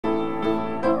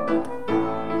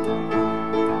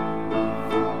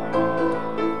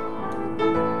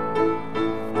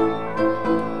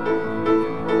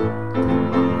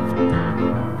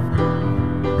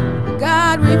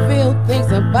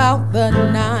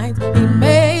lines. He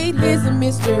made his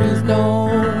mysteries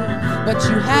known. But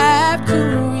you have to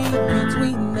read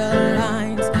between the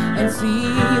lines and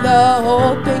see the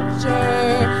whole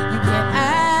picture. You can't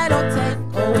add or take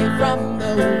away from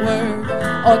the word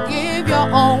or give your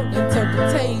own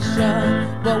interpretation.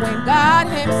 But when God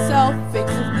himself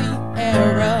fixes the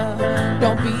error,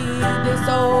 don't be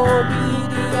disobedient.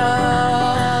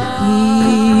 He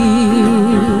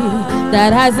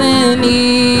that has an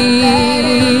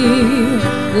ear,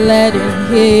 let him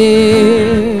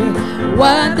hear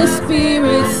what the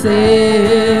Spirit says.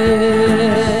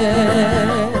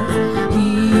 He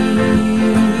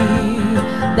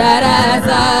that has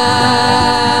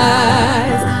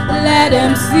eyes, let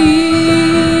him see.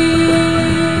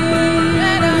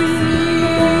 Let him see,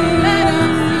 let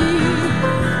him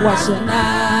see. Watch your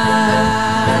night,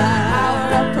 Hour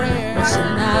of prayer. watch your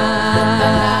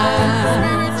night,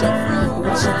 Spiritual fruit.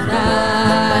 watch your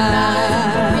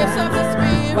night, Gifts of the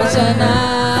Spirit. watch your night.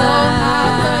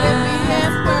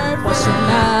 What's your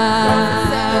night?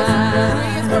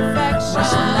 Perfection.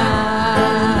 What's your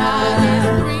night? Is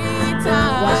 3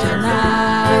 times. What's your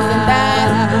night? Isn't that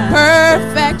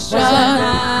perfection? What's your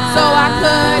night? So I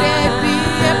couldn't be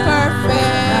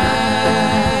imperfect.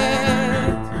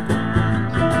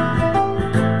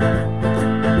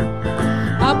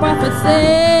 Our prophet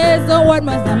says the word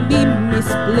must not be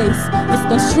misplaced,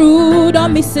 misconstrued or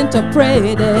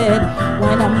misinterpreted.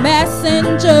 When a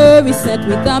messenger is sent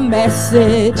with a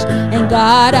message and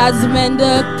God has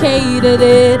vindicated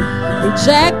it,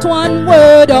 reject one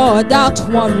word or doubt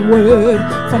one word,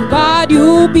 from God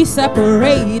you'll be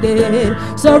separated.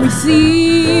 So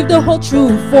receive the whole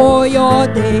truth for your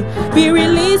day, be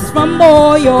released from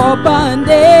all your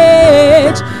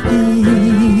bondage. He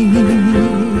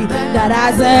that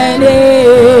has an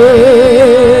ear,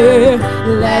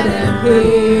 let him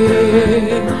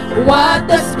hear what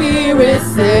the Spirit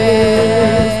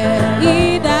says.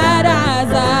 He that has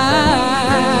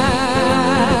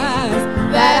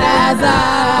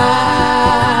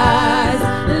eyes,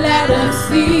 let him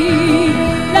see,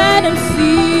 let him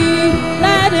see,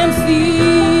 let him see.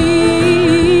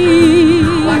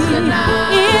 Watch your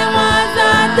night. It was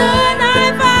at the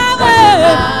ninth hour,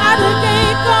 at the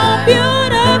gate called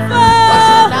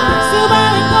Beautiful, silver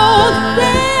and gold,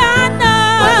 day and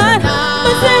night.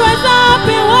 But they rise up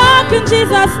and walk in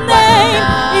Jesus' name.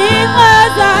 It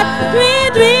was at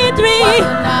 333,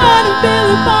 on the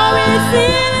belly for his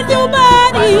sin and your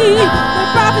body. The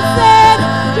prophet said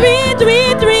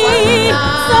 333,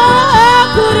 so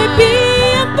how could it be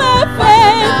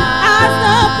imperfect? As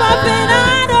the prophet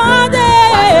on all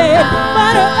day,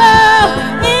 but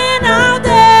in all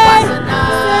day,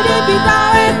 said it be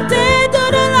directed to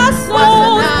the lost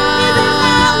souls. Isn't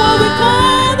that what we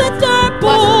call the third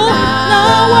pool? No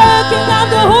working of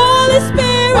the Holy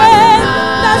Spirit.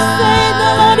 Thus said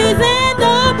the Lord is in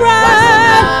the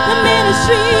bride. The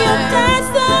ministry of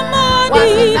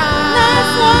testimony.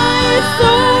 That's why it's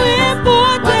so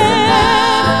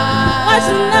important. Watch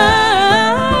the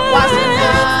night. Watch the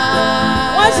night.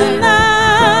 Watch the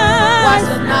night. Watch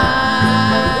the night.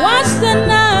 Watch the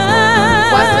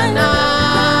night. Watch the night.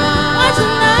 Watch the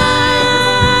night.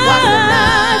 Watch the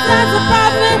night. That's a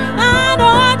prophet on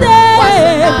all day.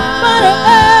 But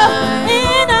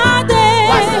in all day.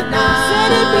 Watch the night.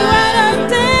 Said it be right up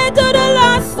there to the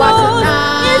lost Watch the souls.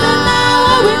 night. Isn't that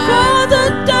what we call the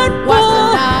third Watch the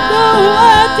pool? night. The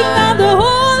working of the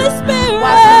Holy Spirit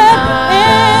Watch the night.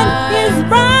 and his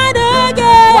bride Watch the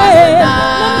again.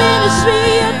 night. The ministry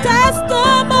of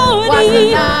testimony. Watch the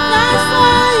night. That's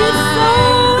why it's so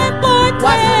important.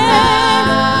 Watch the night.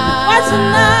 Watch the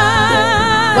night.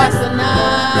 Watch the night.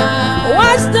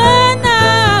 Watch the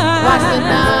night. Watch the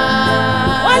night.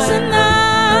 Watch the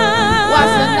night.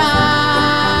 Watch the night.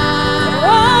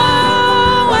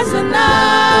 Oh, watch the night.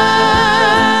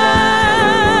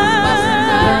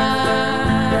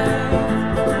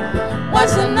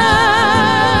 Watch the night.